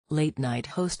Late-night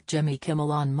host Jimmy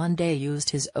Kimmel on Monday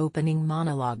used his opening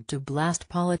monologue to blast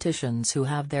politicians who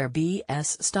have their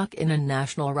BS stuck in a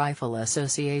National Rifle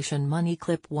Association money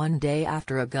clip one day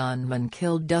after a gunman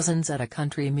killed dozens at a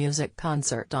country music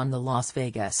concert on the Las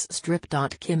Vegas Strip.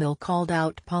 Kimmel called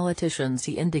out politicians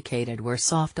he indicated were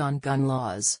soft on gun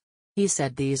laws. He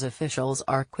said these officials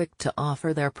are quick to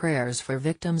offer their prayers for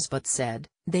victims but said,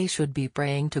 they should be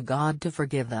praying to God to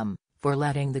forgive them, for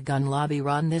letting the gun lobby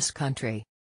run this country.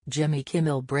 Jimmy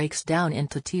Kimmel breaks down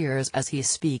into tears as he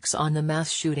speaks on the mass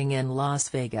shooting in Las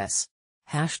Vegas.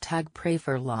 #Pray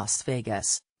for Las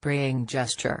Vegas, praying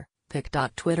gesture,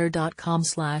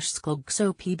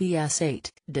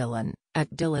 pic.twitter.com/SklugSoPBS8, Dylan,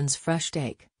 at Dylan's Fresh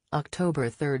Take, October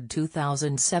 3,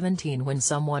 2017. When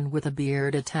someone with a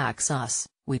beard attacks us,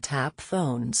 we tap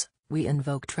phones, we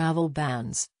invoke travel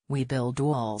bans, we build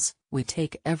walls, we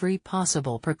take every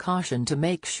possible precaution to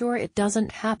make sure it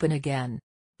doesn't happen again.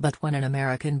 But when an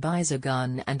American buys a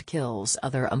gun and kills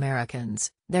other Americans,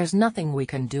 there's nothing we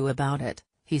can do about it,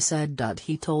 he said.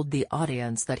 He told the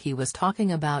audience that he was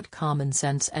talking about common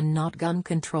sense and not gun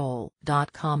control.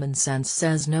 Common sense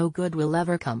says no good will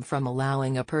ever come from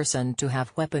allowing a person to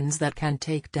have weapons that can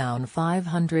take down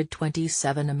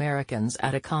 527 Americans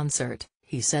at a concert,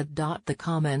 he said. The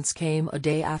comments came a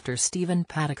day after Stephen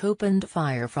Paddock opened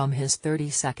fire from his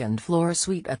 32nd floor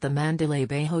suite at the Mandalay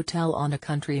Bay Hotel on a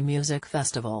country music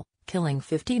festival, killing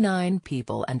 59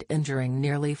 people and injuring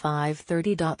nearly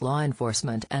 530. Law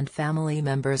enforcement and family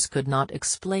members could not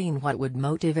explain what would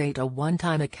motivate a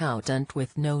one-time accountant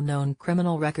with no known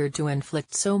criminal record to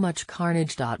inflict so much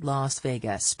carnage. Las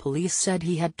Vegas police said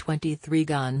he had 23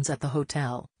 guns at the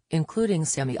hotel, including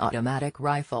semi-automatic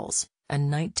rifles, and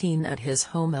 19 at his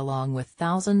home along with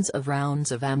thousands of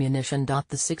rounds of ammunition.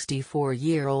 The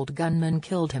 64-year-old gunman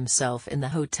killed himself in the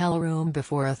hotel room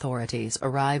before authorities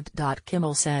arrived.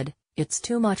 Kimmel said, it's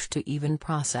too much to even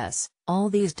process, all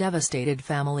these devastated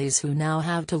families who now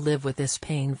have to live with this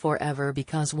pain forever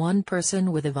because one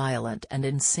person with a violent and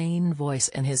insane voice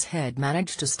in his head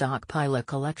managed to stockpile a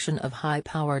collection of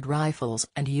high-powered rifles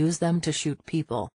and use them to shoot people.